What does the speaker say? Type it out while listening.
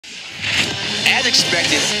as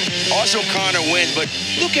expected, also Connor wins, but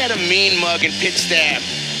look at a mean mug and Pitt stab.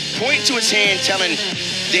 Pointing to his hand, telling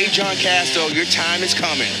Dejon Castro, your time is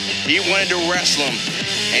coming. He wanted to wrestle him,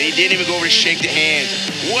 and he didn't even go over to shake the hands.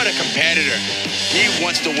 What a competitor. He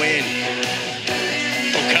wants to win.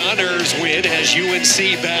 O'Connor's win has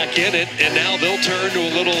UNC back in it, and now they'll turn to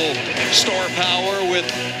a little star power with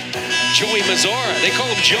Joey Mazzara. They call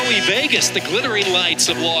him Joey Vegas, the glittering lights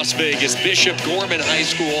of Las Vegas. Bishop Gorman High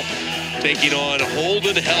School taking on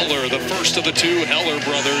Holden Heller, the first of the two Heller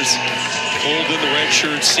brothers. Holden, the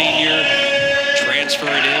redshirt senior,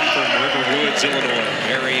 transferring in from River Woods, Illinois.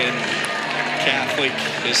 Marian Catholic,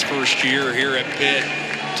 his first year here at Pitt,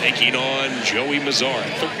 taking on Joey Mazzara,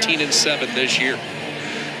 13-7 this year.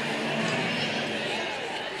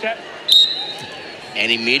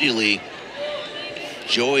 And immediately,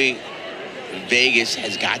 Joey Vegas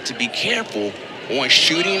has got to be careful on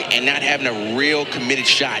shooting and not having a real committed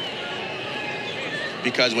shot.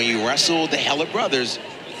 Because when you wrestle the Heller brothers,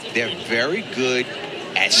 they're very good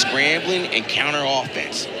at scrambling and counter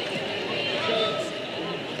offense. Oh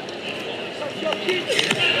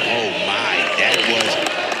my,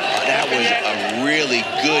 that was a really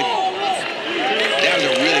good duck under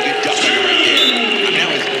right there. I mean,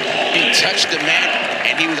 he touched the mat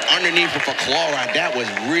and he was underneath with a claw rod. That was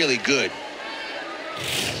really good.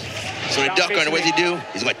 So the duck under, what does he do?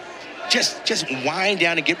 He's going to just wind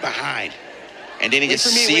down and get behind. And then he just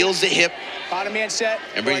seals the hip bottom man set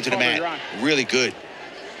and brings it to the mat. Really good.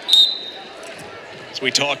 As we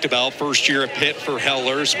talked about, first year at Pitt for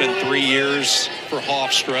Heller, spent 3 years for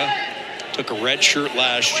Hofstra. Took a red shirt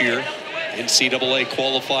last year. NCAA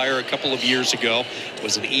qualifier a couple of years ago.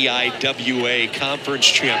 Was an EIWA conference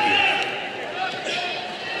champion.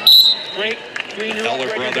 Great. Heller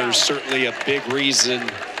brothers certainly a big reason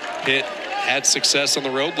Pitt had success on the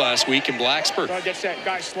road last week in Blacksburg. Gets that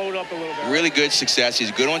guy slowed up a little bit. Really good success. He's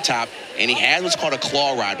good on top, and he has what's called a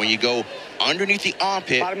claw rod, when you go underneath the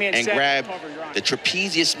armpit and grab the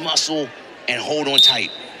trapezius muscle and hold on tight.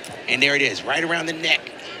 And there it is, right around the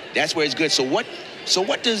neck. That's where it's good. So what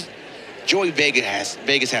does Joey Vegas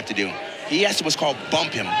have to do? He has to what's called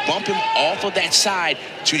bump him off of that side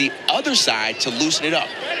to the other side to loosen it up.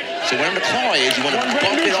 So wherever the claw is, you want to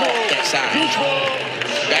bump it off that side.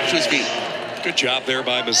 Back to his feet. Good job there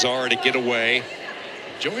by Mazzara to get away.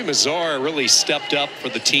 Joey Mazzara really stepped up for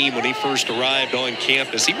the team when he first arrived on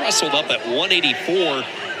campus. He wrestled up at 184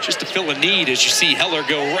 just to fill a need, as you see Heller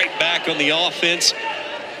go right back on the offense.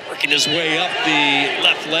 Working his way up the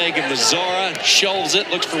left leg of Mazzara, shelves it,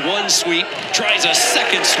 looks for one sweep, tries a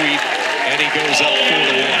second sweep, and he goes up 4-1.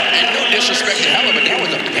 And no disrespect to Heller, but that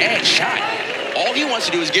was a bad shot. All he wants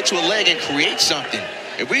to do is get to a leg and create something.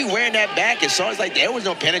 If we ran that back, it sounds like there was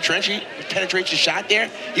no penetration shot there.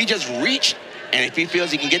 He just reached, and if he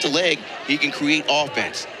feels he can get the leg, he can create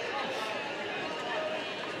offense.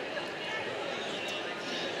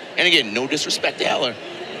 And again, no disrespect to Heller.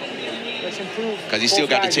 Let's improve. Because he still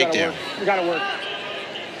got the takedown. We got to work.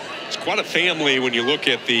 It's quite a family when you look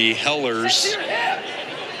at the Hellers.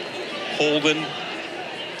 Holden,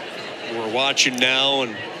 we're watching now,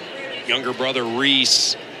 and younger brother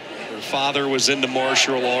Reese. Her father was into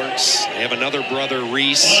martial arts. They have another brother,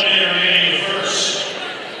 Reese.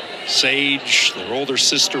 Sage, their older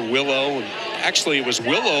sister, Willow. And actually, it was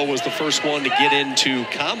Willow was the first one to get into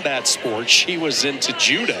combat sports. She was into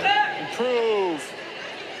judo. Improve.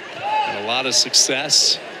 And a lot of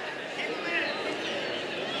success.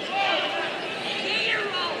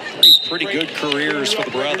 Pretty good careers for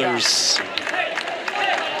the brothers.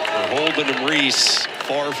 For Holden and Reese,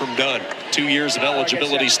 far from done. 2 years of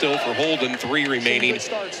eligibility still for Holden, 3 remaining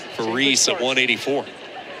for Reese at 184.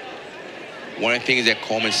 One of the things that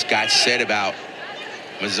Coleman Scott said about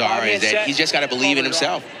Mazzara is that he's just got to believe in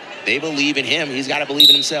himself. They believe in him. He's got to believe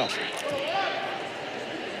in himself.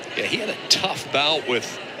 Yeah, he had a tough bout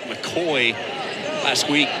with McCoy last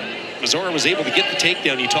week. Mazzara was able to get the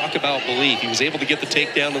takedown. You talk about belief. He was able to get the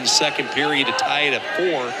takedown in the second period to tie it at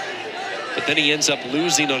 4. But then he ends up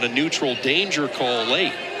losing on a neutral danger call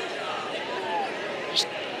late. Just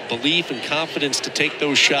belief and confidence to take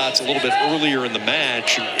those shots a little bit earlier in the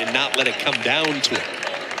match and not let it come down to it.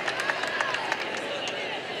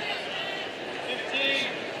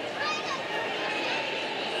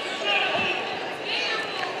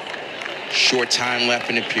 Short time left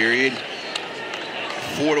in the period.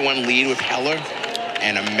 4-1 lead with Heller,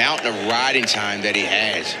 and a mountain of riding time that he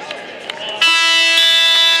has.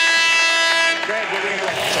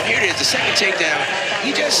 So here it is, the second takedown.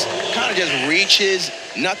 He just kind of reaches,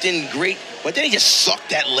 nothing great, but then he just sucked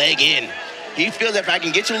that leg in. He feels that if I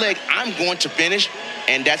can get to the leg, I'm going to finish,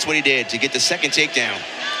 and that's what he did to get the second takedown.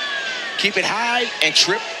 Keep it high and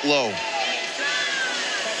trip low.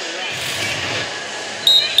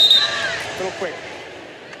 A little quick.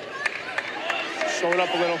 Slow it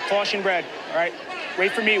up a little. Caution, Brad. All right.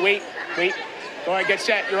 Wait for me. Wait. Go ahead. Get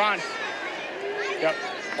set. You're on. Yep.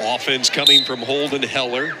 Offense coming from Holden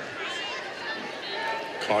Heller.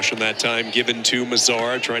 Caution that time given to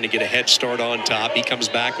Mazzara, trying to get a head start on top. He comes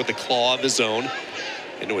back with a claw of his own.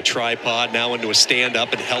 Into a tripod, now into a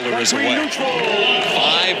stand-up, and Heller is away.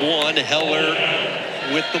 5-1, Heller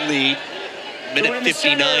with the lead. Minute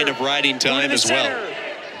 59 of riding time as well.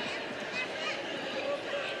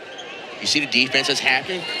 You see the defense that's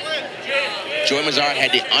happening? Joey Mazzara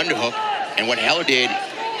had the underhook, and what Heller did,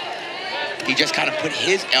 he just kind of put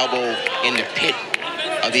his elbow in the pit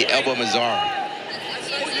of the elbow of Mazzara.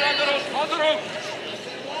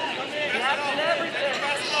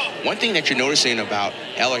 One thing that you're noticing about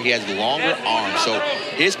Heller, he has longer arms, so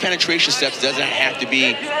his penetration steps doesn't have to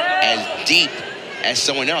be as deep as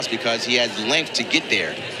someone else because he has length to get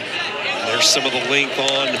there. There's some of the length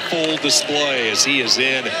on full display as he is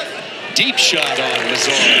in. Deep shot on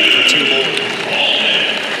Mazzara for 2 more.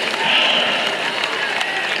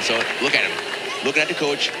 And so look at him, looking at the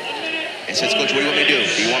coach, and says, Coach, what do you want me to do?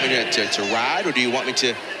 Do you want me to ride, or do you want me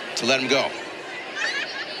to let him go?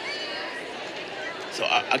 So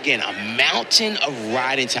again, a mountain of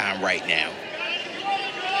riding time right now.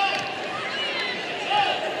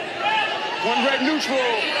 One red neutral.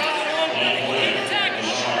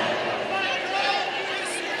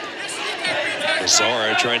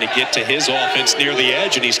 Mazzara trying to get to his offense near the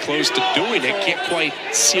edge, and he's close to doing it. Can't quite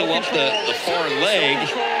seal up the far leg.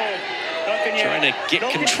 Trying to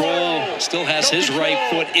get control. Still has his right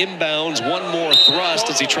foot inbounds. One more thrust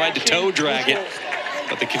as he tried to toe drag it.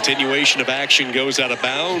 But the continuation of action goes out of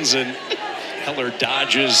bounds, and Heller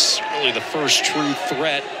dodges really the first true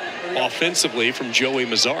threat offensively from Joey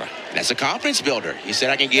Mazzara. That's a confidence builder. He said,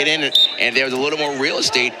 I can get in, and if there was a little more real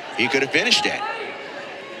estate, he could have finished that.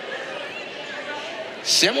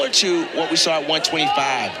 Similar to what we saw at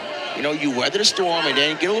 125. You know, you weather the storm and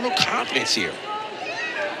then get a little confidence here.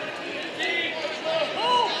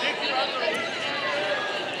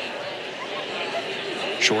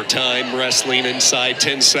 Short time wrestling inside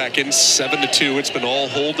 10 seconds, 7-2. It's been all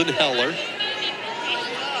Holden Heller.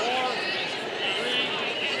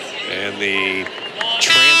 And the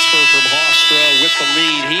transfer from Hofstra with the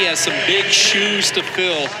lead. He has some big shoes to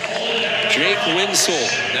fill. Jake Winsel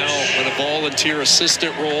now in a volunteer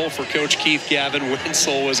assistant role for Coach Keith Gavin.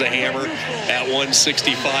 Winsel was a hammer at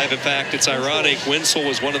 165. In fact, it's ironic. Winsel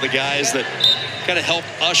was one of the guys that kind of helped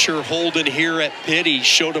usher Holden here at Pitt. He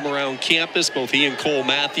showed him around campus, both he and Cole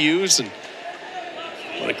Matthews. And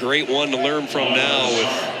what a great one to learn from now with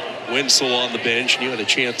Winsel on the bench. And you had a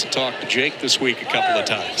chance to talk to Jake this week a couple of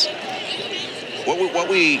times. What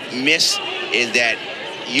we miss is that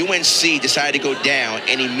UNC decided to go down,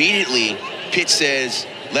 and immediately Pitt says,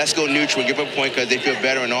 let's go neutral and give up a point because they feel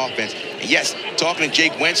better in offense. And yes, talking to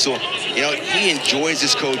Jake Winsel, you know, he enjoys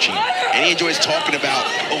his coaching, and he enjoys talking about,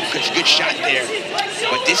 oh, good shot there.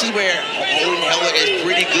 But this is where Holden Heller is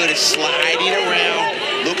pretty good at sliding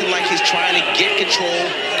around, looking like he's trying to get control.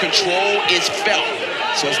 Control is felt.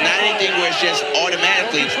 So it's not anything where it's just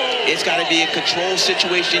automatically. It's got to be a control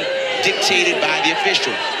situation dictated by the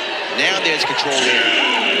official. Now there's control there.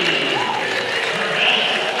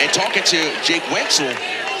 And talking to Jake Winsel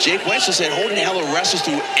said Holden Heller wrestles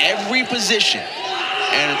through every position.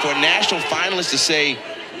 And for a national finalist to say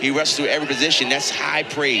he wrestles through every position, that's high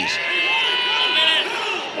praise.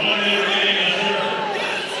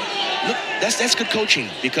 Look, that's good coaching,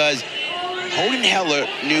 because Holden Heller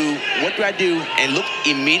knew, what do I do? And looked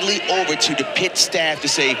immediately over to the Pitt staff to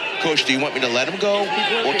say, Coach, do you want me to let him go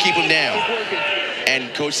or keep him down?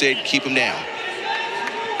 And Coach said, keep him down.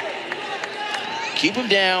 Keep him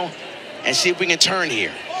down and see if we can turn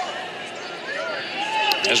here.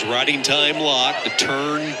 As riding time locked, the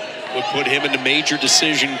turn would put him in the major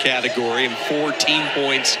decision category, and 14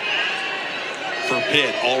 points for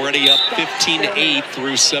Pitt. Already up 15-8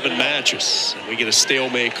 through 7 matches. And we get a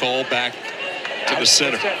stalemate call back to the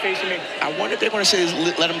center. I wonder if they're going to say,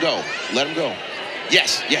 let him go. Let him go.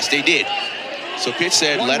 Yes, they did. So Pitt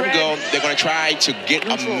said, let him go. They're going to try to get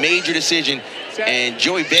a major decision. And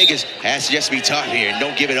Joey Vegas has to just be tough here and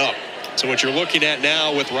don't give it up. So what you're looking at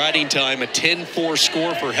now with riding time, a 10-4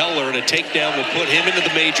 score for Heller, and a takedown will put him into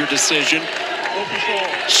the major decision.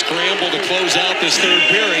 Scramble to close out this third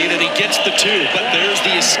period, and he gets the 2. But there's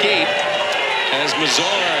the escape as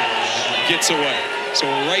Mazzara gets away. So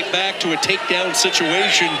we're right back to a takedown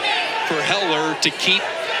situation for Heller to keep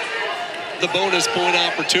the bonus point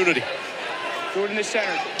opportunity. Do it in the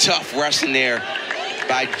center. Tough wrestling there.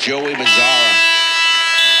 by Joey Mazzara.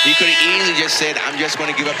 He could have easily just said, I'm just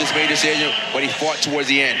going to give up this major decision, but he fought towards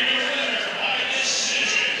the end.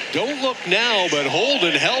 Don't look now, but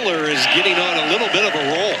Holden Heller is getting on a little bit of a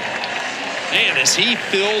roll. Man, as he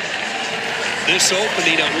filled this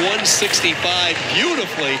opening at 165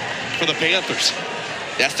 beautifully for the Panthers.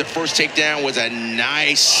 That's the first takedown, was a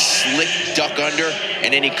nice slick duck under,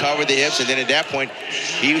 and then he covered the hips, and then at that point,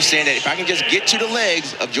 he was saying that if I can just get to the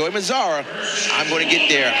legs of Joey Mazzara, I'm going to get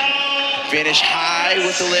there. Finish high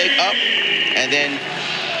with the leg up, and then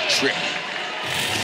trip.